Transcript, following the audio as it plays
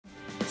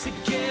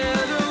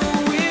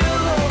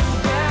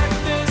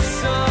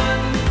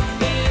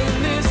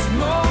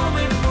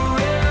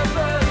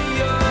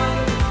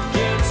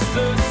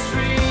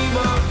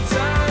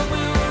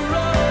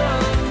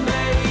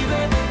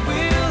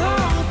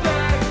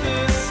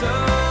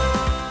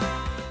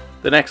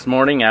The next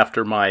morning,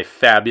 after my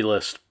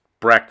fabulous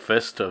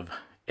breakfast of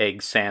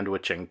egg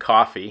sandwich and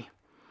coffee,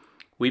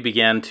 we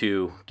began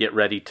to get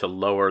ready to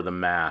lower the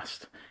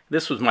mast.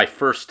 This was my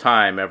first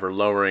time ever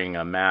lowering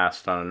a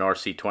mast on a North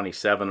Sea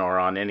 27 or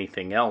on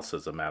anything else,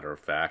 as a matter of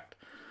fact.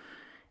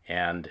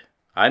 And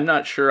I'm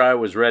not sure I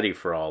was ready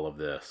for all of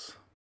this.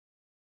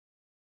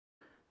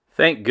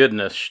 Thank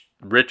goodness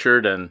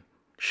Richard and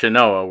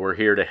Shanoa were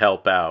here to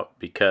help out,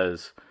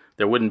 because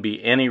there wouldn't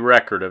be any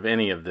record of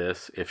any of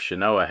this if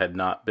Shanoa had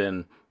not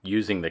been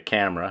using the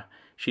camera.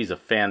 She's a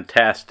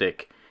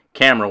fantastic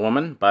camera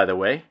woman, by the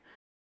way.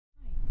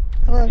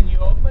 Hello. Can you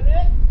open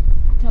it?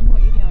 Tell me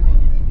what you're doing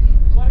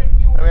right now. What if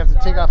you were We have to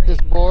take off this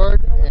sorry?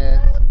 board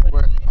and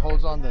where it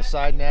holds on the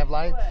side nav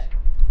lights.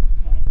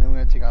 And then we're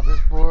going to take off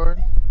this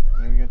board.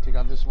 And then we're going to take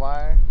off this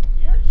wire.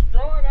 You're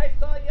strong. I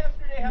saw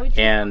yesterday how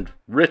And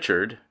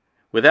Richard,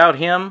 without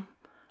him,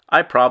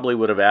 I probably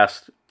would have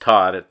asked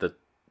Todd at the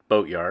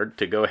boatyard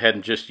to go ahead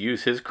and just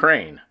use his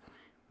crane.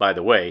 By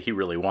the way, he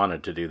really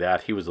wanted to do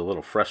that. He was a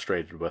little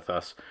frustrated with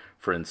us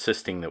for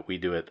insisting that we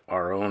do it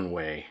our own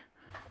way.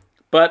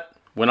 But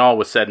when all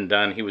was said and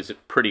done, he was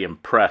pretty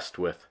impressed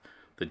with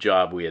the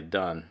job we had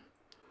done.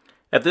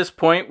 At this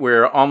point,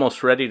 we're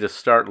almost ready to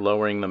start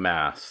lowering the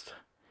mast.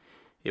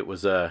 It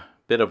was a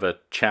bit of a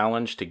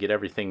challenge to get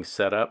everything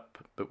set up,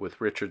 but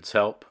with Richard's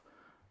help,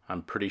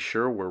 I'm pretty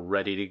sure we're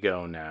ready to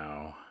go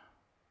now.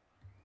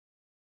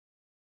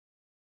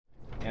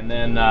 And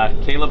then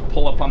Caleb,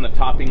 pull up on the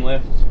topping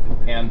lift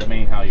and the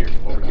main halyard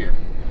over here.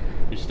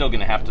 You're still going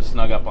to have to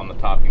snug up on the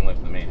topping lift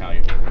and the main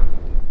halyard.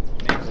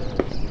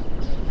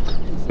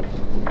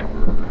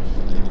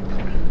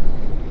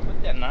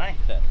 Put that knife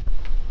there.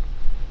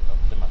 Oh,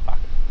 it's in my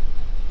pocket.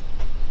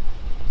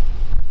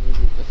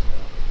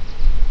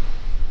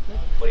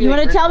 You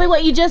want to tell me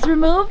what you just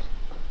removed?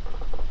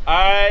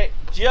 I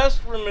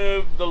just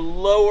removed the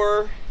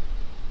lower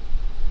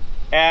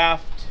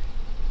aft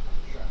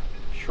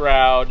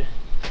shroud,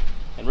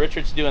 and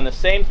Richard's doing the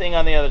same thing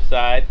on the other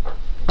side.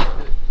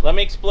 Let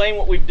me explain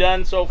what we've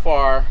done so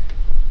far.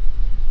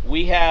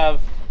 We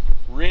have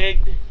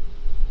rigged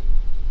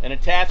an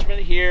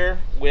attachment here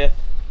with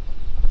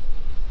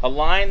a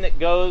line that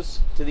goes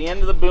to the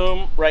end of the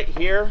boom right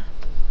here,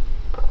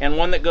 and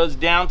one that goes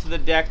down to the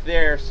deck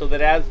there, so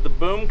that as the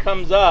boom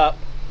comes up,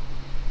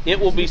 it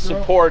will be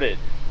supporting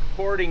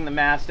the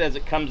mast as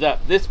it comes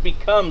up. This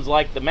becomes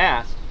like the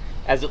mast.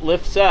 As it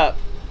lifts up,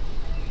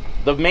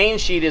 the main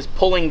sheet is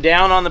pulling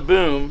down on the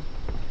boom.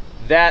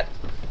 That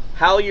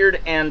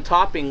halyard and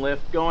topping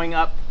lift going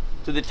up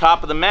to the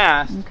top of the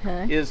mast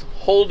is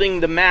holding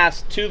the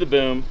mast to the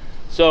boom.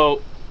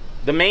 So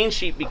the main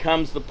sheet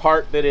becomes the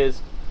part that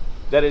is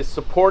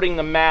supporting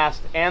the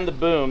mast and the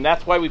boom.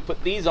 That's why we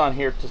put these on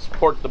here, to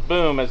support the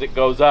boom as it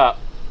goes up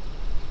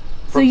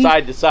from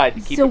side to side,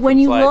 to keep it from sliding. So when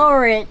you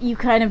lower it, you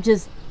kind of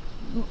just,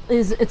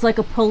 it's like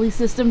a pulley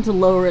system to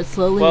lower it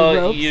slowly with Well,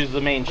 ropes? you use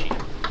the main sheet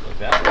like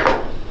that.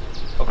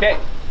 Okay.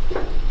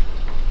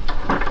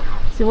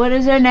 So what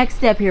is our next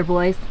step here,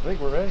 boys? I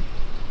think we're ready.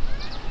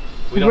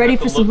 We don't ready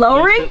have to for some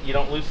lowering? You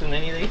don't loosen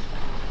any of these?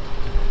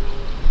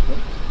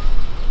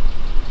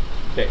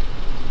 Okay.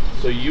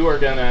 So you are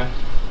gonna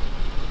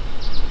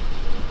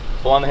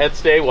pull on the head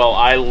stay while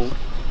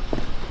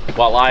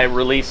I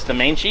release the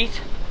main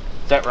sheet.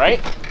 Is that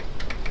right?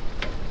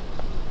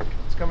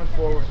 It's coming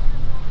forward.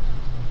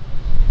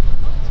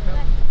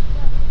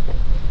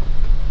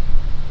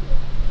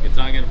 It's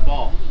not gonna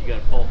fall. You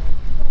gotta pull.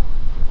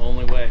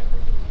 Only way.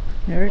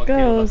 There it Caleb up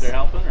goes. there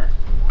helping, or?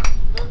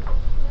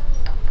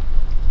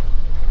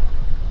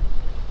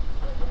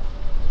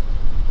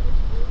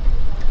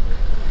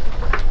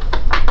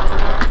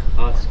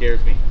 Oh, it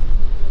scares me.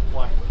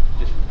 Why?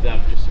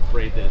 I'm just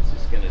afraid that it's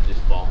just gonna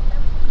just fall.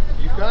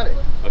 You've got it.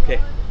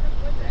 Okay.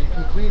 You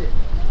complete it.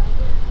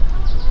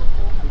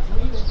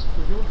 Complete it.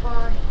 We're doing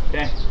fine.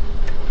 Okay.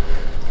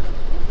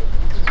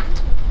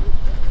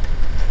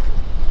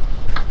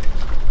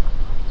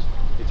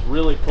 It's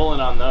really pulling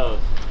on those.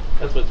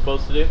 That's what it's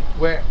supposed to do?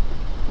 Where?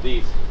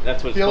 These.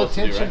 That's what it's Feel supposed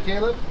to do, tension, right?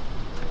 Caleb?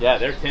 Yeah,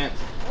 they're tense.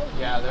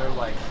 Yeah, they're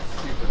like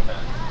super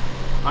tense.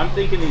 I'm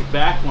thinking these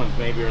back ones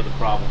maybe are the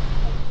problem.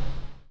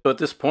 So at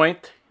this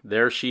point,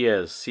 there she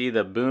is. See,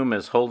 the boom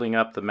is holding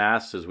up the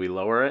mast as we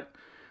lower it.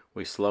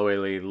 We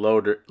slowly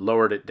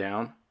lowered it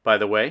down. By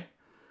the way,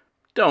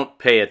 don't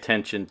pay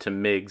attention to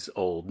Mig's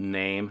old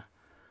name.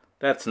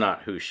 That's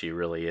not who she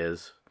really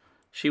is.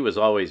 She was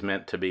always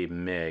meant to be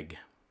Mig.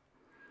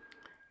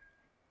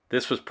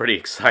 This was pretty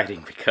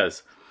exciting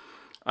because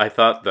I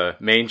thought the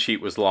main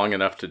sheet was long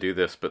enough to do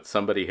this, but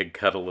somebody had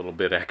cut a little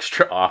bit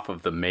extra off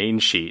of the main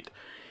sheet.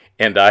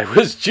 And I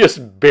was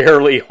just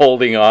barely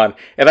holding on.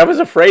 And I was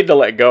afraid to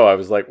let go. I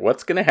was like,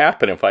 what's going to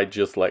happen if I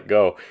just let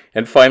go?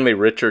 And finally,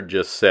 Richard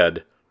just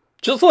said,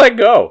 just let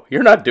go.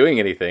 You're not doing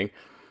anything.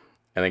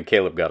 And then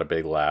Caleb got a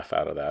big laugh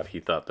out of that. He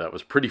thought that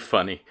was pretty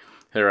funny.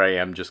 There I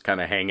am just kind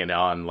of hanging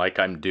on like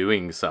I'm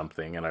doing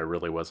something, and I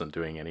really wasn't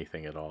doing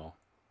anything at all.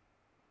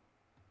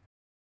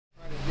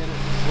 Trying to get it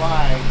to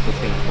slide. It's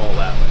going to fall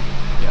that way.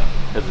 Yeah.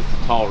 Because it's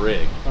a tall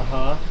rig.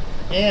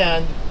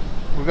 And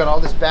we've got all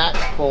this back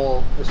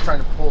pull that's trying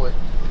to pull it.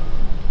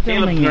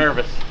 Caleb's Filming it.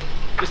 nervous.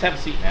 Just have a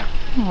seat now.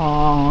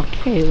 Aw,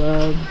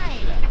 Caleb.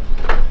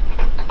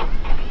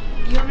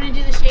 You want me to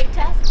do the shake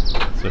test?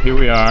 So here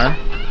we are,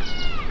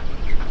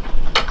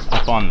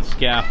 up on the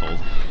scaffold.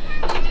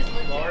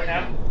 Lower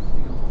now.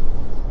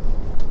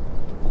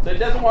 So it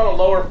doesn't want to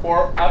lower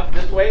up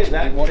this way, is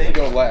that It wants to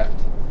go left.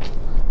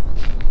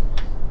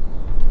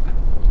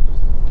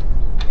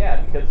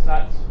 Yeah, because it's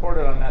not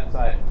supported on that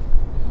side.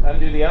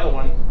 Undo the other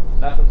one,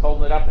 nothing's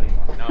holding it up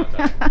anymore. No, it's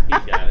up.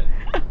 He's got it.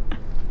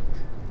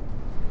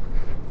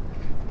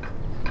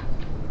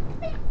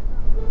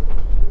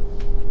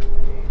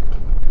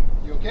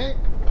 You okay?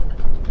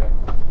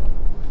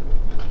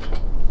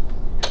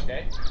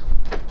 Okay.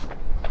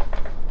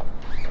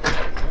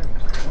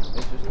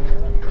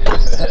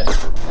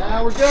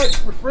 Nah, we're good.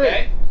 We're free.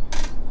 Okay.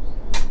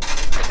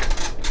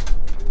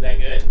 Is that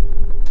good?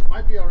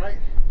 Might be all right.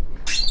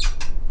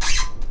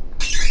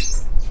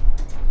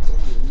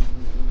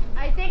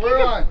 I think We're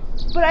on.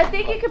 but I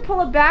think you could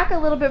pull it back a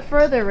little bit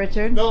further,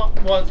 Richard. No,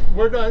 well,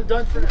 we're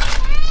done for now.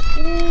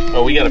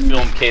 Oh, we got to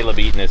film Caleb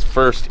eating his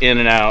first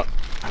In-N-Out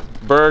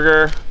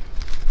burger.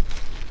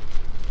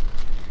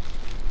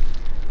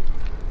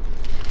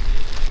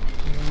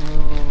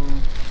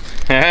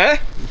 Huh?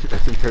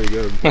 That's pretty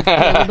good.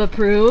 Caleb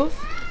approve.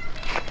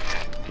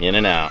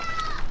 In-N-Out.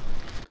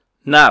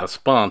 Not a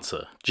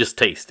sponsor, just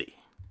tasty.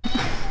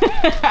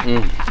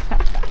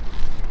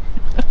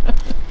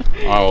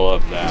 I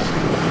love that.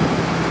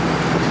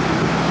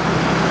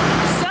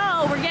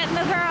 So, we're getting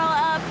the girl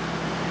up.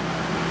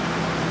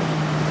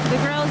 The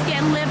girl's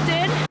getting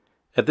lifted.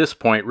 At this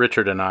point,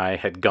 Richard and I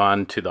had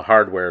gone to the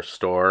hardware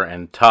store,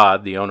 and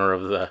Todd, the owner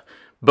of the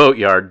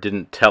boatyard,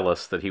 didn't tell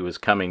us that he was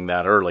coming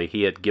that early.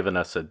 He had given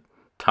us a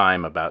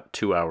time about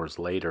 2 hours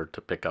later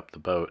to pick up the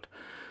boat.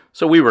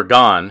 So we were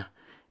gone,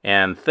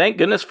 and thank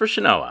goodness for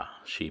Shanoa.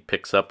 She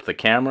picks up the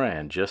camera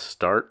and just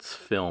starts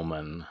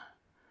filming.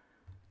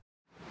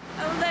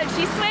 Oh, look,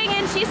 she's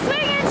swinging, she's in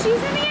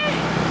the air.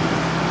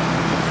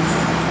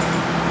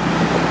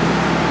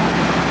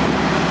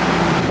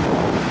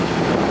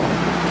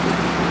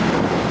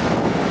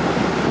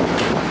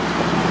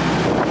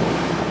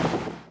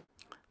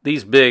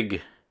 These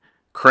big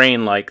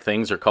crane-like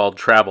things are called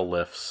travel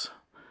lifts.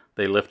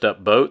 They lift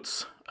up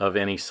boats of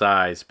any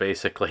size,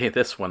 basically.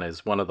 This one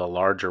is one of the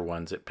larger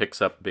ones. It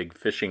picks up big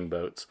fishing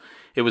boats.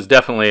 It was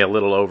definitely a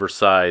little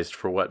oversized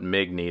for what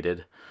Mig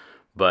needed,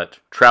 but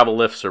travel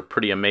lifts are a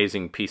pretty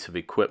amazing piece of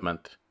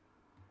equipment.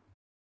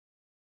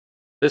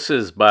 This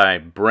is my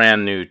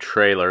brand new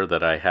trailer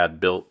that I had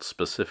built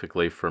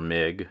specifically for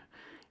Mig,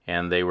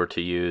 and they were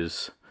to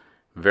use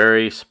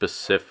very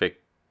specific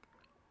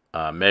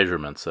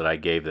measurements that I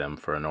gave them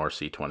for an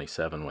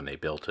RC27 when they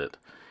built it.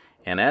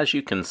 And as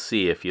you can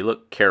see, if you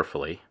look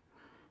carefully,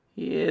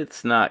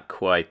 it's not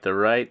quite the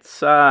right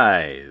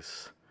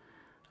size.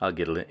 I'll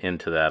get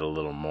into that a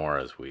little more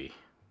as we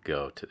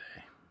go today.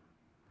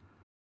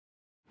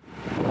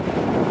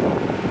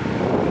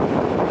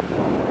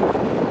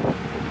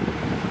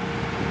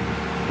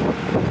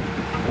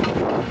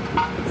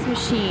 This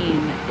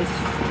machine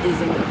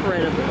is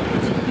incredible.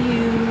 It's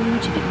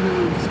huge. It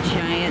moves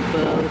giant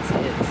boats.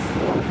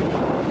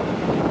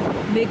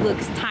 Mig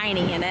looks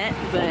tiny in it,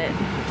 but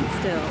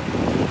still.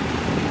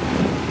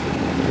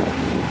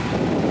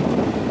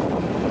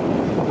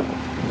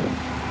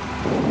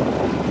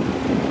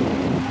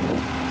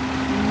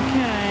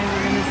 Okay,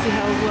 we're gonna see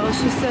how well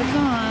she sets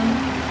on.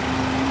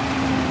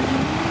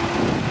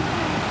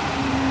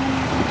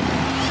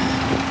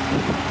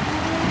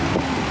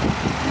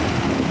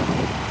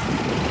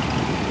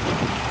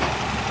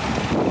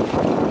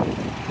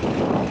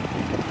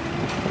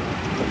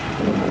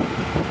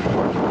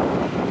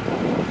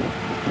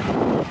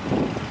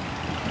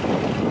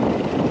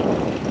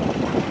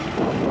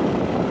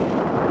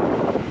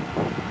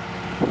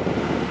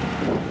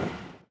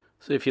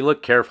 So if you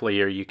look carefully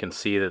here, you can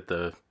see that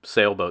the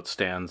sailboat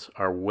stands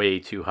are way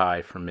too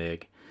high for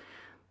Mig.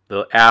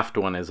 The aft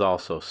one is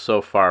also so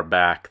far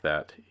back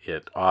that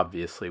it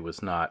obviously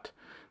was not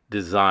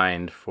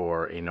designed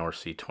for a North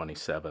Sea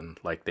 27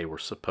 like they were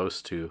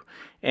supposed to,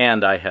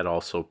 and I had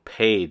also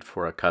paid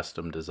for a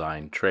custom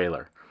designed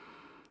trailer.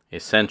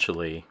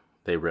 Essentially,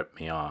 they ripped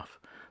me off.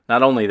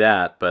 Not only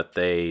that, but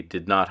they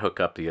did not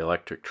hook up the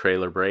electric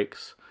trailer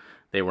brakes.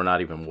 They were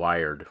not even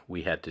wired.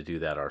 We had to do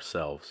that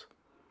ourselves.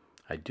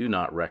 I do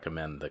not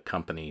recommend the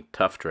company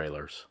Tough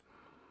Trailers.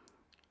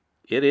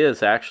 It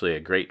is actually a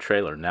great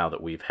trailer now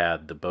that we've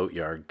had the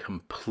boatyard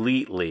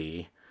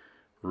completely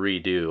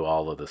redo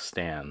all of the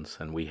stands,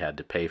 and we had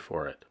to pay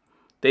for it.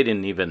 They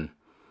didn't even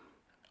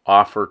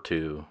offer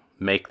to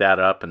make that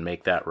up and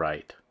make that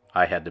right.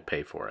 I had to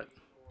pay for it.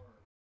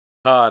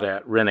 Todd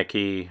at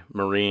Renicky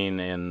Marine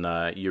in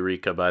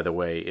Eureka, by the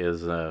way,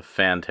 is a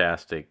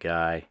fantastic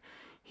guy.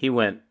 He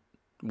went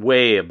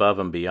way above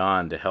and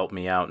beyond to help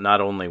me out,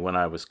 not only when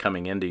I was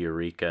coming into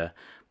Eureka,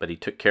 but he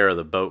took care of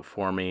the boat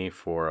for me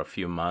for a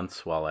few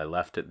months while I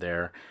left it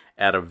there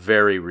at a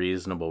very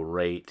reasonable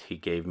rate. He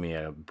gave me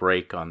a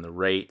break on the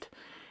rate,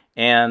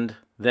 and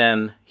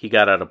Then he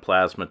got out a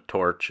plasma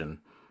torch and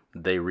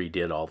they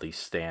redid all these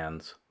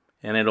stands.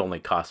 And it only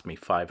cost me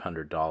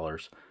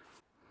 $500.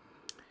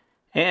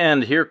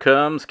 And here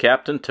comes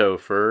Captain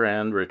Topher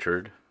and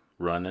Richard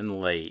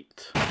running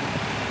late.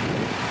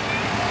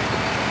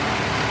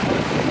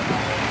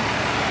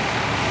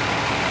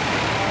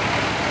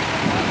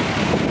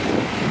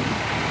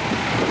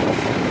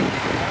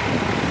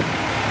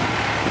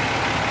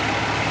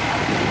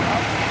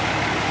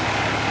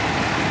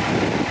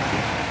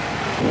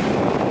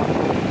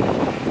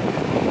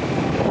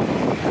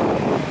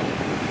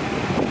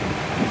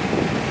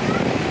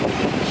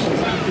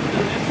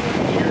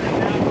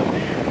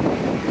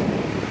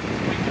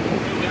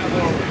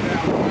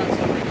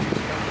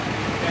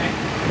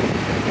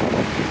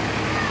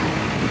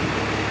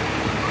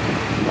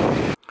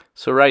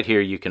 So right here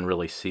you can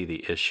really see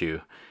the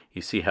issue.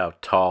 You see how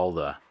tall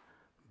the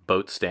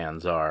boat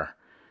stands are.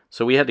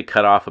 So we had to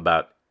cut off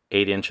about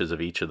 8 inches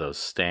of each of those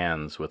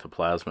stands with a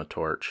plasma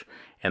torch.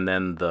 And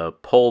then the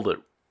pole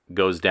that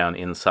goes down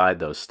inside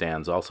those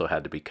stands also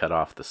had to be cut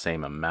off the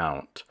same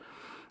amount.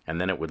 And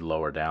then it would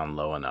lower down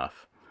low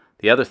enough.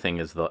 The other thing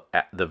is the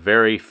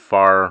very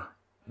far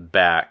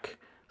back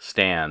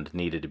stand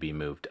needed to be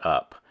moved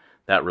up.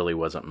 That really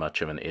wasn't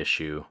much of an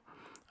issue.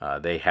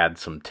 They had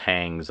some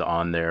tangs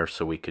on there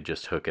so we could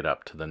just hook it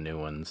up to the new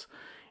ones.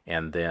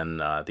 And then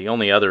the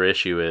only other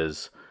issue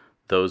is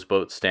those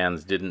boat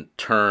stands didn't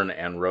turn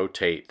and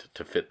rotate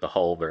to fit the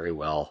hull very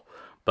well.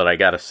 But I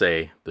gotta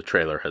say, the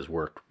trailer has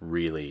worked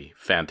really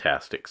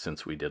fantastic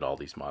since we did all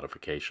these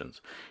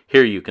modifications.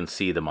 Here you can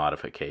see the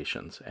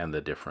modifications and the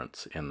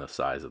difference in the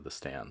size of the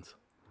stands.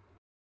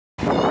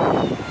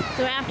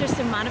 So after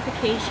some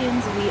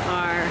modifications, we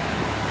are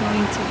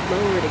going to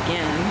lower it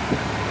again.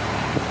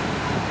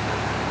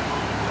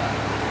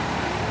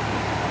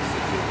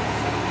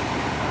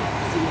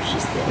 See if she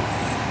sits.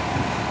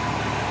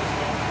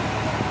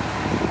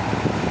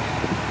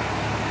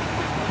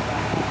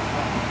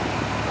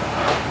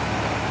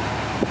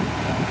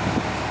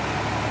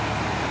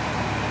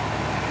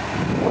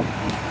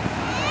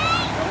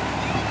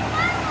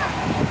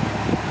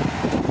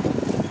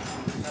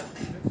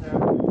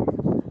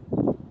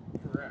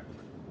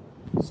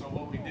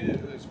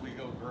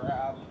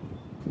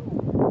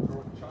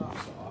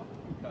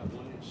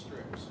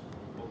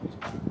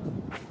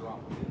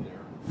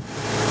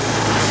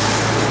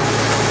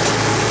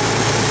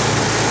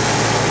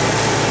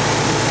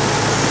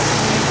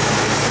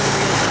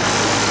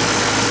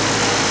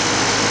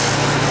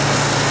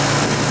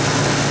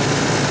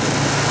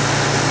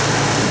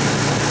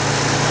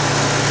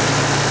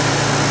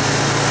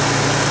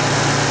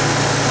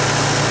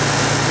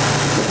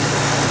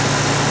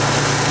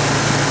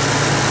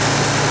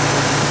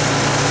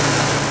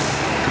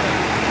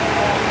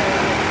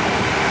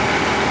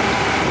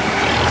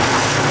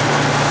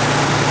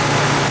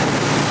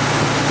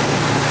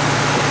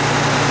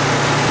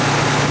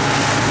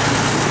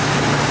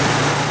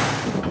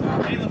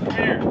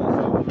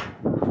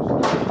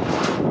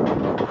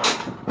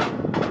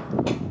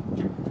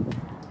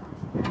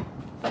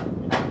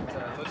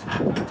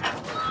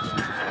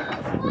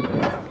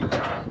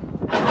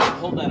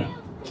 Hold that up.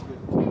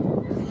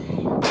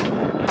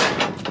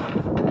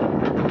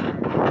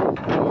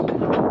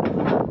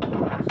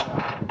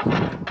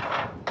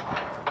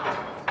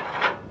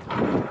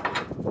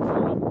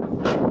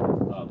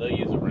 Oh, they'll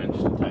use a wrench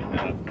to tighten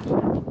that up.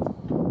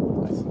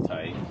 Nice and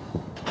tight.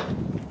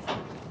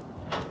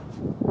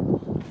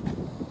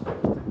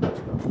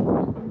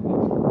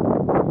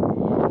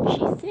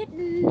 She's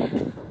sitting.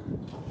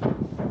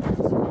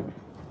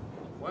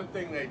 One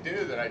thing they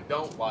do that I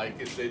don't like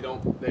is they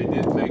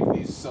did make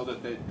these so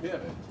that they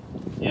pivot.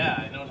 Yeah,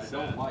 I noticed I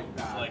don't that. like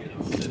that. It's like You know,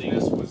 it's if sitting.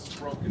 this was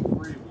broken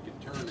free, we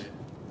could turn it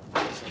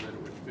so that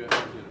it would fit,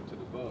 to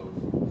the boat.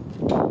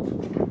 But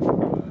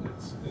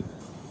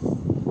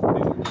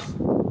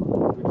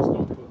we just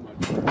don't put much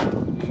pressure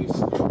on these.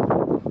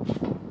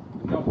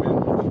 And no wind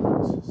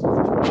influences.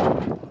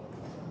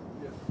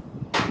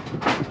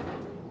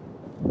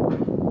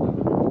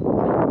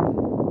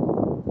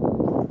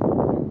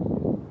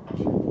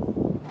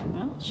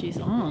 Well, she's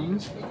on.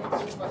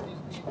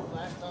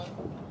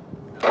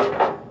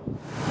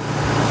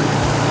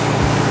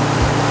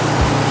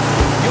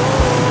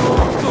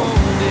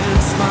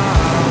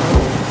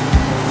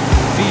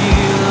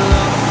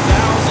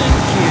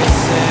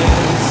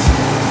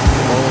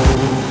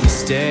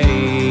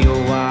 Stay a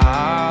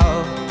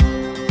while.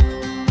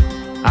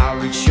 I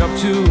reach up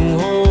to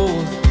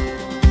hold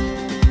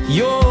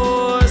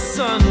your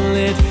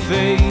sunlit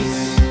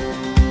face.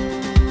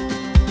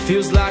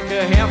 Feels like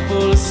a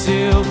handful of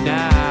silk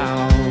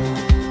now.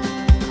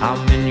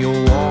 I'm in your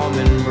warm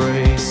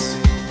embrace.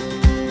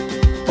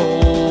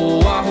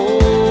 Oh, I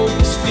hope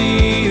this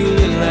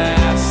feeling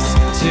lasts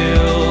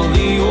till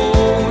the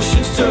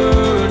oceans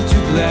turn to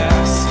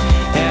glass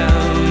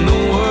and the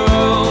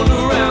world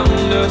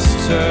around us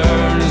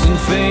turns and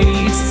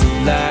fades to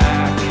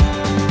black.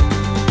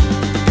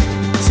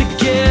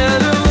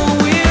 Together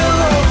we'll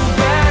hold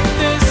back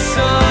the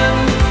sun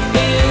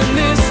in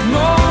this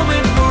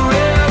moment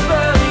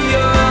forever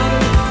young.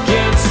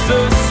 Can't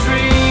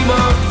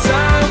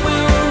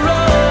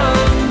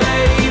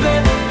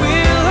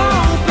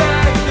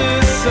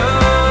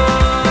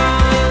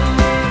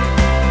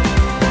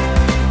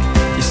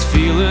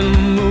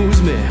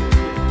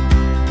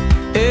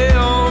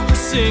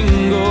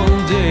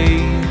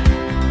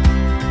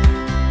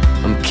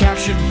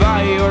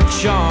by your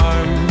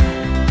charm,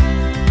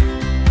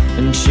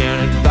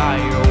 enchanted by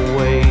your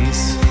ways.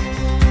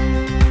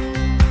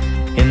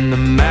 In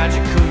the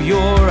magic of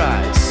your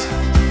eyes,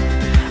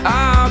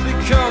 I'll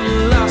become